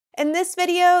In this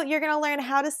video, you're going to learn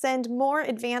how to send more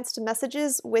advanced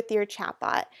messages with your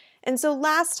chatbot. And so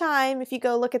last time, if you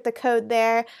go look at the code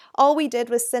there, all we did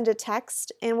was send a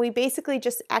text and we basically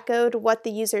just echoed what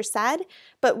the user said.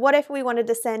 But what if we wanted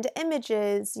to send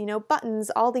images,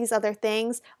 buttons, all these other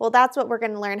things? Well, that's what we're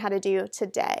going to learn how to do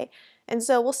today. And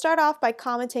so we'll start off by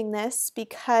commenting this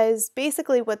because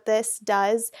basically what this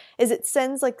does is it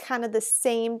sends like kind of the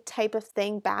same type of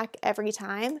thing back every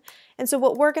time. And so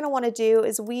what we're going to want to do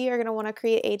is we are going to want to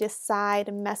create a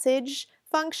decide message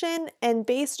function, and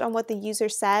based on what the user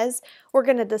says, we're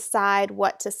going to decide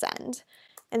what to send.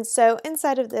 And so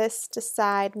inside of this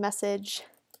decide message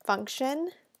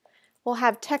function, we'll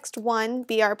have text1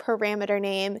 be our parameter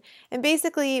name, and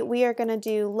basically we are going to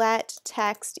do let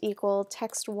text equal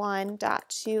text1 dot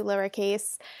to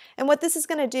lowercase. And what this is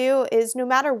going to do is no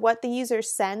matter what the user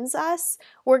sends us,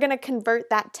 we're going to convert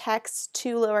that text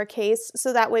to lowercase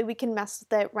so that way we can mess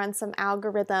with it, run some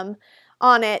algorithm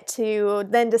on it to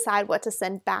then decide what to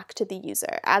send back to the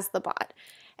user as the bot.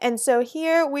 And so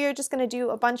here we are just going to do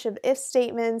a bunch of if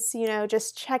statements,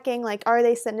 just checking like, are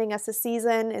they sending us a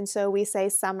season? And so we say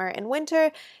summer and winter.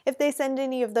 If they send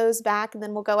any of those back,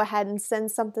 then we'll go ahead and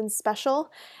send something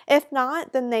special. If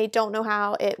not, then they don't know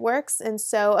how it works. And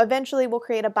so eventually we'll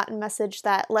create a button message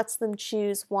that lets them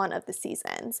choose one of the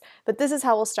seasons. But this is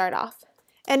how we'll start off.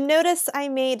 And notice I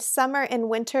made summer and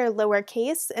winter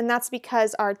lowercase, and that's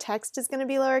because our text is going to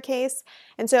be lowercase.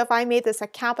 And so if I made this a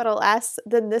capital S,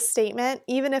 then this statement,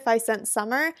 even if I sent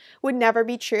summer, would never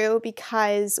be true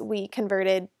because we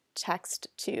converted text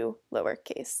to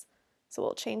lowercase. So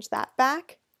we'll change that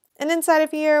back. And inside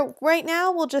of here, right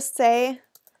now, we'll just say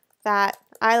that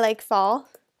I like fall.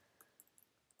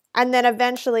 And then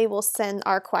eventually we'll send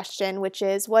our question, which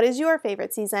is, what is your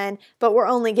favorite season? But we're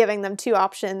only giving them 2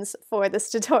 options for this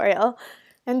tutorial.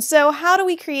 And so how do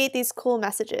we create these cool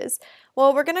messages?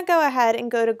 Well, we're going to go ahead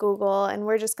and go to Google and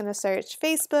we're just going to search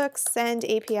Facebook send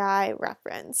API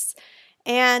reference.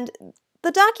 And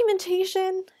the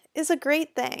documentation is a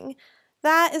great thing.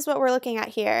 That is what we're looking at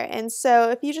here. And so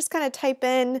if you just kind of type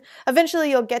in, eventually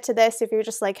you'll get to this if you're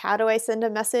just like, how do I send a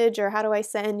message or how do I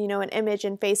send, an image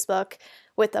in Facebook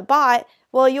with a bot?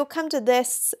 Well, you'll come to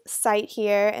this site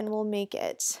here and we'll make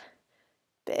it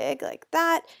big like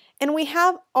that. And we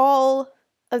have all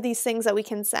of these things that we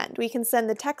can send. We can send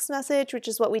the text message, which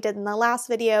is what we did in the last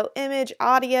video, image,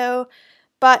 audio,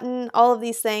 button, all of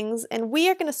these things. And we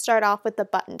are going to start off with the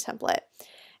button template.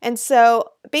 And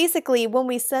so basically when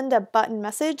we send a button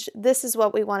message, this is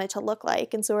what we want it to look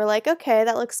like. And so we're like, okay,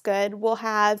 that looks good. We'll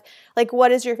have like,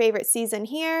 what is your favorite season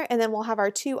here? And then we'll have our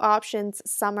 2 options,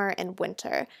 summer and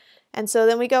winter. And so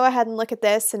then we go ahead and look at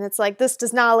this and it's like, this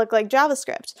does not look like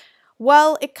JavaScript.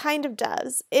 Well, it kind of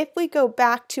does. If we go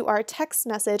back to our text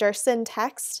message, our send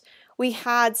text, we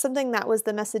had something that was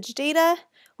the message data,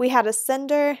 we had a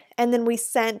sender, and then we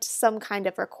sent some kind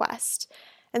of request.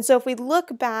 And so if we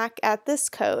look back at this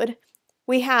code,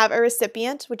 we have a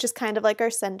recipient, which is kind of like our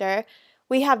sender.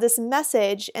 We have this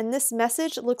message, and this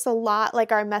message looks a lot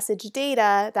like our message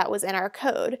data that was in our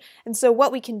code. And so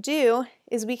what we can do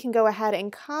is we can go ahead and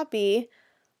copy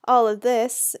all of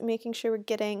this, making sure we're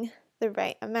getting the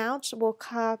right amount. We'll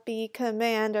copy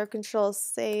command or control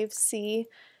save C.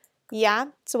 Yeah,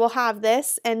 so we'll have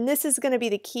this, and this is going to be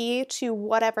the key to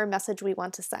whatever message we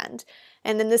want to send.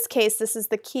 And in this case, this is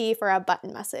the key for a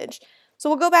button message. So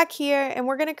we'll go back here and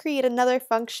we're going to create another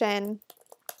function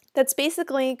that's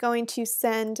basically going to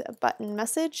send a button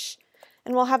message,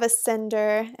 and we'll have a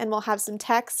sender and we'll have some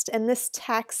text, and this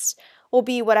text will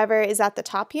be whatever is at the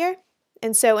top here.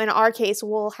 And so in our case,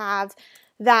 we'll have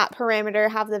that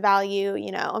parameter have the value,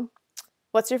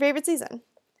 what's your favorite season?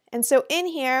 And so in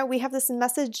here, we have this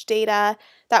message data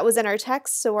that was in our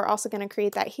text, so we're also going to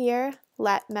create that here,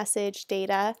 let message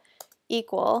data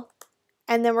equal,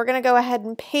 and then we're going to go ahead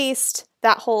and paste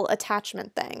that whole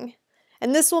attachment thing.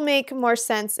 And this will make more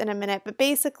sense in a minute, but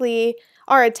basically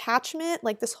our attachment,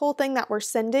 like this whole thing that we're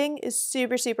sending, is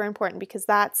super, super important because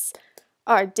that's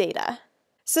our data.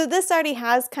 So this already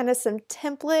has kind of some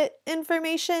template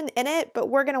information in it, but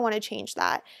we're going to want to change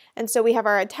that. And so we have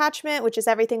our attachment, which is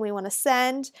everything we want to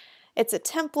send. It's a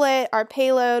template. Our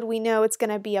payload, we know it's going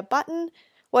to be a button.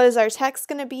 What is our text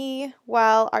going to be?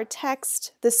 Well, our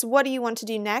text, this what do you want to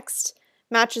do next,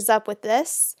 matches up with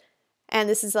this. And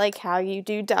this is like how you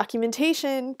do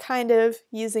documentation, kind of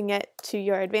using it to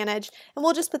your advantage. And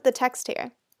we'll just put the text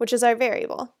here, which is our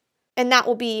variable. And that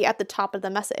will be at the top of the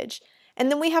message. And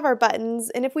then we have our buttons,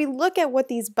 and if we look at what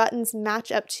these buttons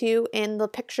match up to in the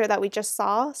picture that we just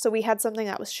saw, so we had something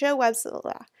that was show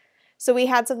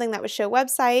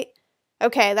website,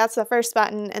 okay, that's the first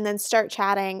button, and then start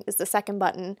chatting is the second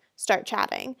button, start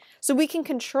chatting. So we can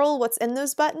control what's in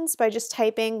those buttons by just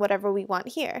typing whatever we want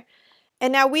here.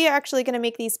 And now we are actually going to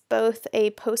make these both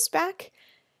a postback,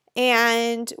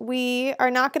 and we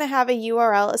are not going to have a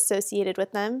URL associated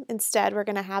with them. Instead, we're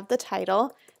going to have the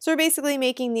title. So we're basically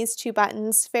making these two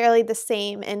buttons fairly the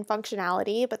same in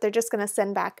functionality, but they're just going to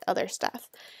send back other stuff.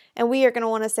 And we are going to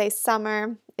want to say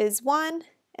summer is one,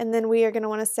 and then we are going to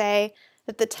want to say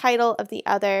that the title of the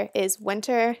other is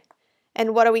winter.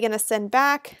 And what are we going to send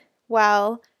back?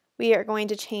 Well, we are going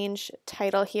to change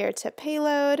title here to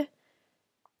payload,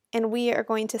 and we are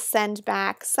going to send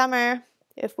back summer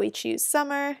if we choose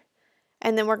summer,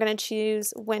 and then we're going to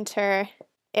choose winter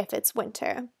if it's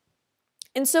winter.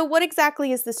 And so what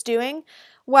exactly is this doing?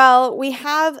 Well, we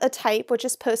have a type, which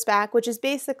is postback, which is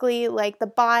basically like the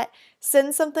bot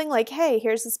sends something like, hey,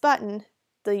 here's this button.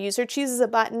 The user chooses a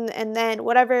button, and then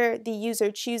whatever the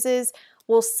user chooses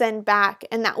will send back,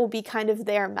 and that will be kind of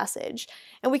their message.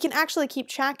 And we can actually keep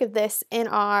track of this in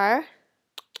our,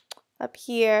 up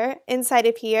here, inside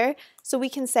of here. So we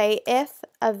can say if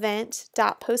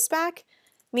event.postback,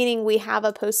 meaning we have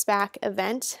a postback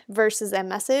event versus a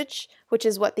message, which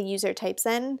is what the user types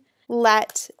in.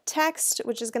 Let text,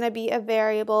 which is going to be a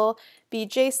variable, be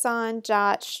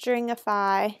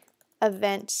json.stringify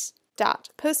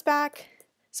event.postback.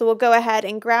 So we'll go ahead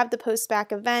and grab the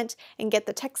postback event and get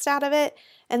the text out of it,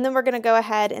 and then we're going to go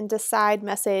ahead and decide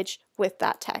message with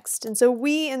that text. And so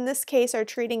we, in this case, are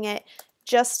treating it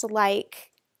just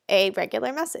like a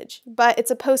regular message, but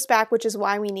it's a postback, which is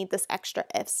why we need this extra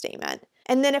if statement.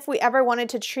 And then if we ever wanted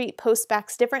to treat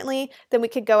postbacks differently, then we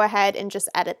could go ahead and just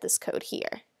edit this code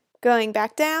here. Going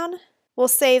back down, we'll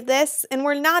save this, and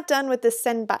we're not done with the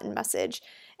send button message.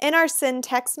 In our send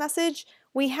text message,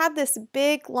 we had this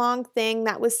big long thing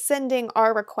that was sending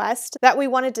our request that we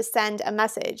wanted to send a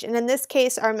message. And in this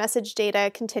case, our message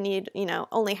data continued,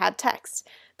 only had text.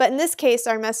 But in this case,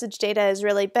 our message data is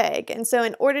really big. And so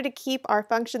in order to keep our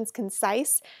functions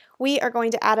concise, we are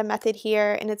going to add a method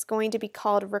here, and it's going to be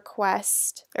called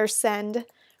request or send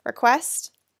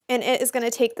request. And it is going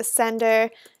to take the sender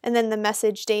and then the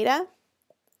message data.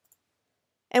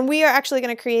 And we are actually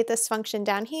going to create this function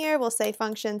down here. We'll say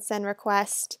function send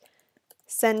request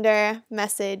sender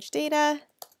message data.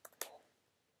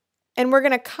 And we're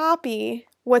going to copy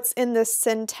what's in this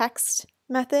send text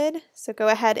method. So go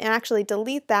ahead and actually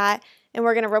delete that, and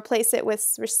we're going to replace it with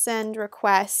send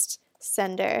request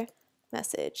sender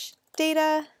message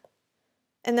data.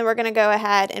 And then we're going to go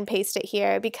ahead and paste it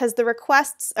here because the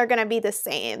requests are going to be the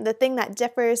same. The thing that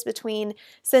differs between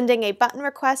sending a button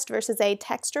request versus a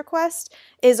text request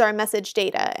is our message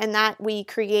data, and that we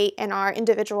create in our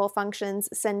individual functions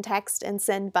send text and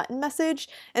send button message.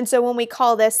 And so when we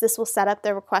call this, this will set up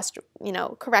the request,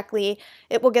 correctly.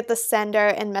 It will get the sender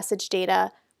and message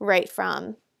data right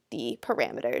from the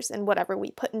parameters and whatever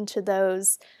we put into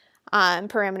those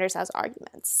parameters as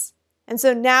arguments. And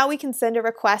so now we can send a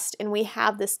request, and we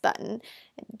have this button.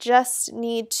 Just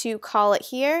need to call it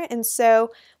here. And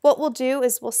so what we'll do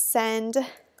is we'll send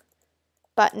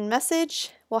button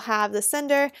message. We'll have the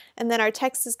sender, and then our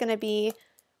text is going to be,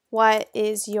 what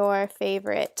is your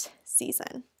favorite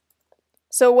season?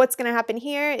 So what's going to happen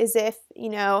here is if,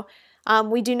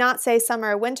 we do not say summer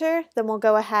or winter, then we'll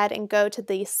go ahead and go to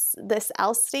this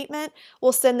else statement.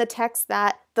 We'll send the text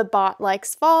that the bot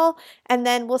likes fall, and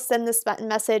then we'll send this button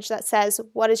message that says,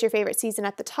 what is your favorite season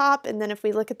at the top? And then if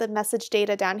we look at the message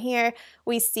data down here,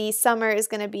 we see summer is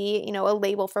going to be, a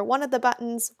label for one of the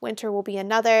buttons, winter will be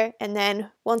another, and then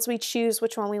once we choose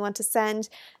which one we want to send,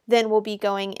 then we'll be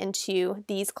going into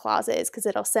these clauses because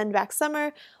it'll send back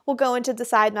summer, we'll go into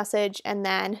decide message, and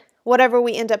then whatever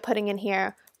we end up putting in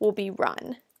here will be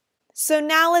run. So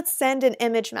now let's send an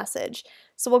image message.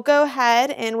 So we'll go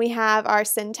ahead, and we have our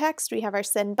send text, we have our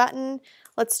send button.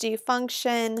 Let's do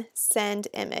function send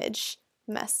image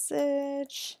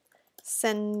message,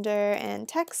 sender and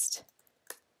text.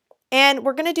 And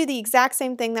we're going to do the exact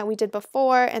same thing that we did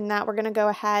before, and that we're going to go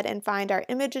ahead and find our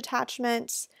image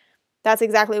attachment. That's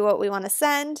exactly what we want to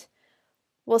send.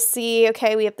 We'll see,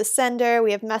 okay, we have the sender,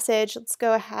 we have message. Let's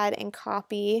go ahead and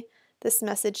copy this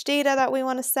message data that we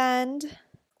want to send.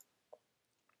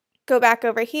 Go back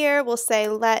over here, we'll say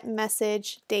let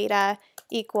message data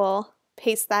equal,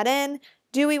 paste that in.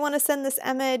 Do we want to send this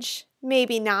image?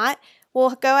 Maybe not.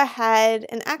 We'll go ahead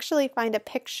and actually find a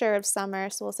picture of summer.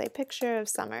 So we'll say picture of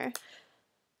summer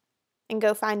and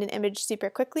go find an image super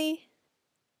quickly.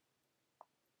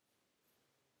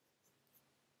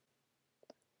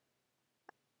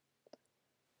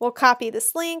 We'll copy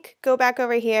this link, go back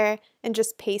over here, and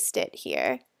just paste it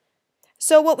here.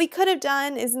 So what we could have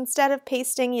done is instead of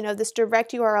pasting, this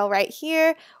direct URL right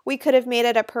here, we could have made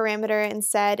it a parameter and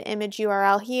said image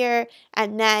URL here,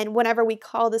 and then whenever we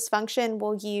call this function,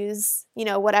 we'll use,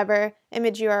 whatever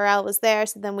image URL was there,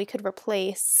 so then we could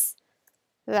replace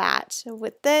that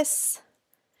with this.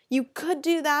 You could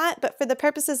do that, but for the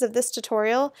purposes of this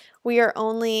tutorial, we are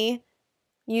only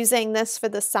using this for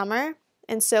the summer,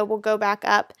 and so we'll go back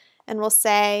up and we'll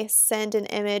say send an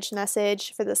image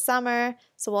message for the summer.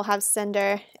 So we'll have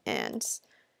sender, and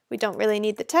we don't really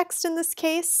need the text in this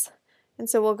case. And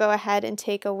so we'll go ahead and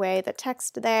take away the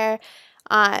text there.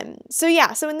 So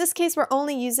in this case, we're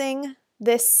only using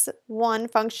this one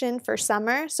function for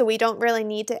summer, so we don't really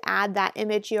need to add that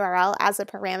image URL as a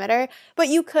parameter, but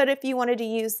you could if you wanted to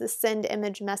use the send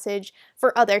image message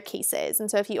for other cases. And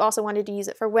so if you also wanted to use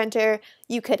it for winter,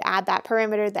 you could add that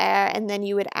parameter there, and then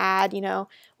you would add,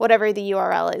 whatever the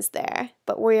URL is there.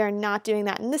 But we are not doing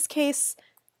that in this case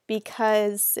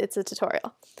because it's a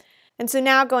tutorial. And so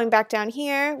now going back down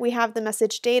here, we have the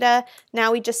message data.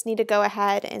 Now we just need to go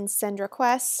ahead and send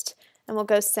request, and we'll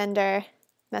go sender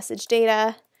message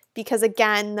data, because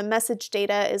again, the message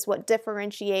data is what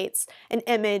differentiates an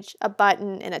image, a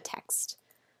button, and a text.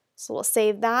 So we'll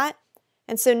save that.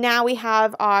 And so now we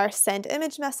have our send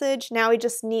image message. Now we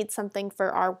just need something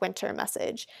for our winter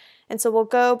message. And so we'll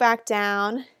go back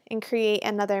down and create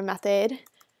another method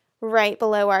right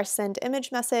below our send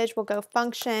image message. We'll go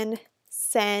function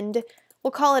send.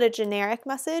 We'll call it a generic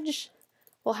message.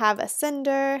 We'll have a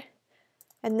sender,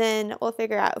 and then we'll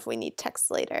figure out if we need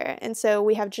text later. And so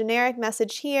we have generic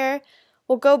message here.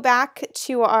 We'll go back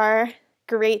to our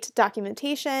great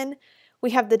documentation.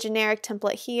 We have the generic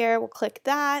template here. We'll click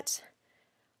that.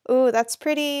 Ooh, that's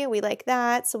pretty. We like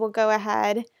that. So we'll go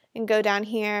ahead and go down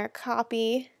here,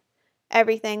 copy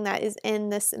everything that is in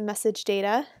this message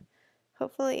data.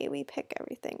 Hopefully we pick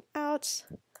everything out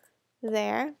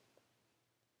there.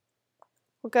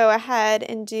 We'll go ahead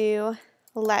and do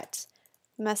let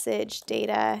message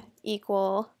data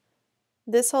equal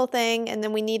this whole thing, and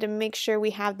then we need to make sure we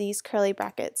have these curly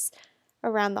brackets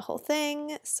around the whole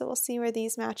thing. So we'll see where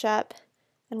these match up,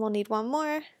 and we'll need one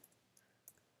more.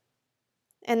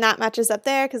 And that matches up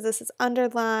there because this is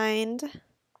underlined.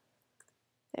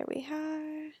 There we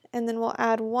are. And then we'll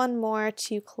add one more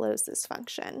to close this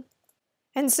function.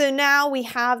 And so now we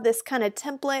have this kind of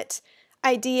template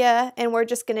idea, and we're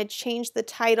just going to change the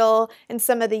title and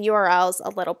some of the URLs a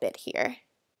little bit here.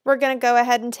 We're going to go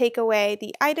ahead and take away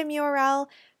the item URL.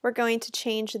 We're going to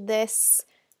change this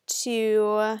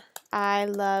to I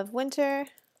love winter.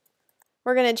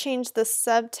 We're going to change the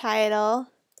subtitle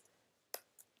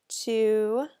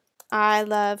to I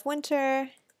love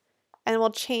winter, and we'll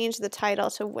change the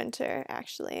title to winter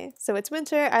actually. So it's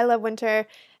winter, I love winter,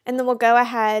 and then we'll go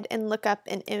ahead and look up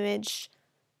an image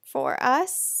for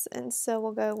us. And so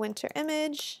we'll go winter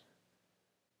image.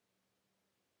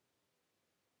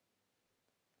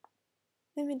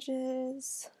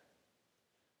 Images,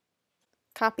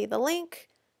 copy the link,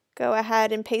 go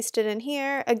ahead and paste it in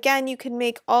here. Again, you can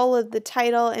make all of the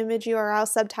title, image URL,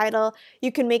 subtitle,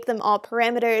 you can make them all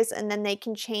parameters, and then they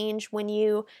can change when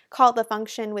you call the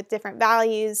function with different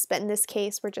values, but in this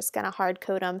case, we're just gonna hard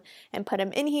code them and put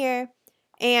them in here.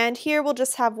 And here we'll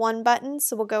just have one button,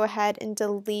 so we'll go ahead and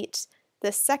delete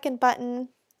the second button.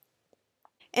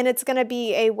 And it's going to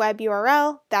be a web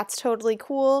URL. That's totally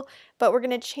cool, but we're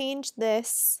going to change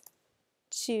this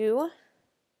to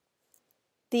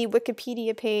the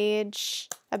Wikipedia page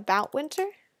about winter.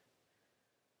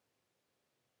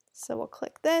 So we'll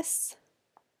click this,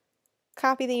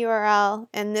 copy the URL,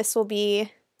 and this will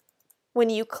be, when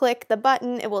you click the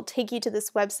button, it will take you to this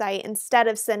website instead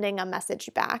of sending a message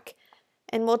back.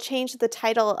 And we'll change the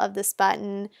title of this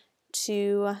button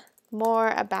to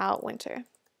more about winter.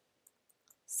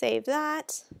 Save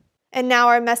that. And now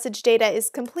our message data is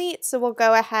complete, so we'll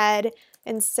go ahead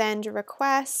and send a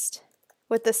request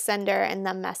with the sender and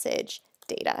the message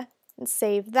data. And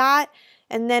save that.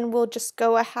 And then we'll just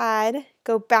go ahead,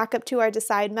 go back up to our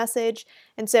decide message.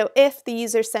 And so if the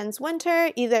user sends winter,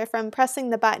 either from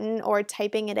pressing the button or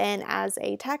typing it in as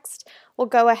a text, we'll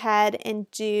go ahead and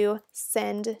do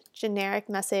send generic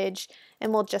message,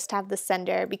 and we'll just have the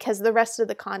sender because the rest of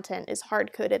the content is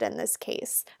hard-coded in this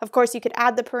case. Of course, you could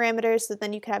add the parameters, so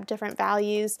then you could have different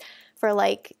values for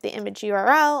like the image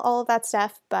URL, all of that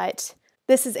stuff, but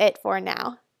this is it for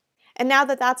now. And now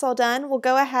that that's all done, we'll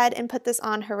go ahead and put this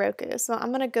on Heroku. So I'm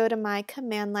going to go to my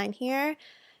command line here,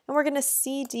 and we're going to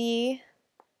cd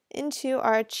into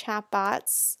our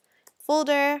chatbots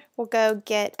folder. We'll go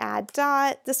git add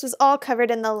dot. This was all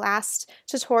covered in the last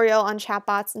tutorial on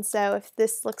chatbots, and so if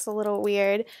this looks a little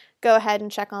weird, go ahead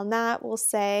and check on that. We'll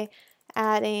say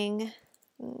adding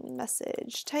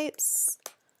message types.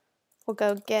 We'll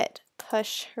go get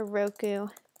push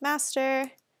Heroku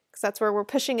master, because that's where we're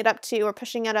pushing it up to. We're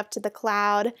pushing it up to the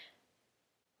cloud.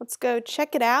 Let's go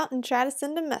check it out and try to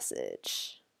send a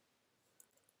message.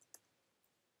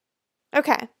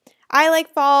 Okay, I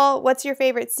like fall. What's your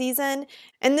favorite season?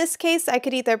 In this case, I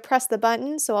could either press the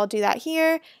button, so I'll do that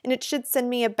here, and it should send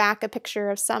me back a picture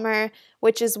of summer,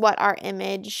 which is what our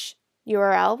image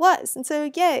URL was. And so,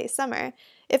 yay, summer.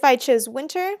 If I chose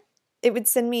winter, it would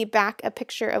send me back a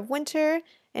picture of winter,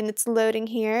 and it's loading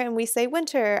here, and we say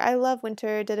winter, I love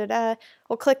winter, da-da-da.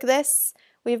 We'll click this.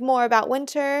 We have more about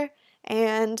winter,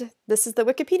 and this is the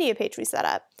Wikipedia page we set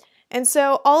up. And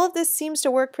so all of this seems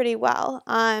to work pretty well.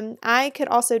 I could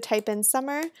also type in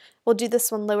summer. We'll do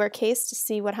this one lowercase to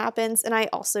see what happens, and I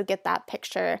also get that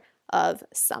picture of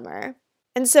summer.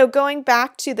 And so going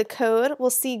back to the code, we'll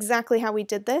see exactly how we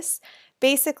did this.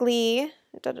 Basically,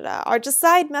 our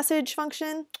decide message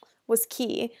function was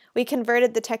key. We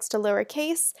converted the text to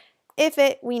lowercase. If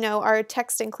we know our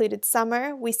text included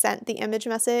summer, we sent the image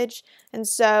message. And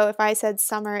so if I said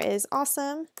summer is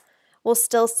awesome, we'll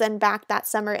still send back that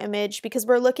summer image because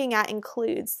we're looking at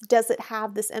includes. Does it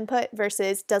have this input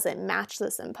versus does it match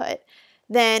this input?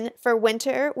 Then for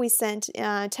winter, we sent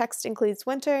text includes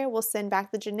winter. We'll send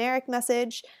back the generic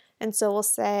message. And so we'll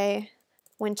say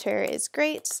winter is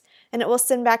great. And it will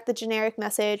send back the generic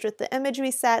message with the image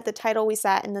we set, the title we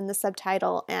set, and then the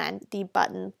subtitle and the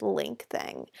button link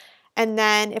thing. And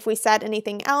then if we said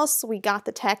anything else, we got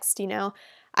the text,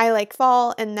 I like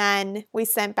fall, and then we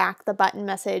sent back the button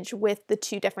message with the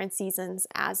 2 different seasons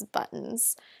as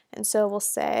buttons. And so we'll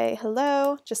say,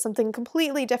 hello, just something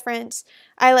completely different.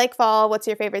 I like fall, what's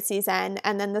your favorite season?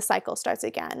 And then the cycle starts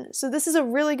again. So this is a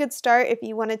really good start if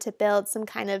you wanted to build some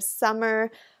kind of summer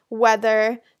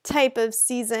weather type of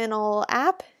seasonal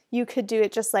app. You could do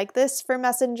it just like this for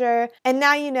Messenger. And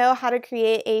now you know how to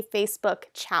create a Facebook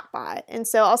chatbot. And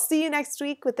so I'll see you next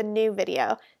week with a new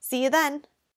video. See you then.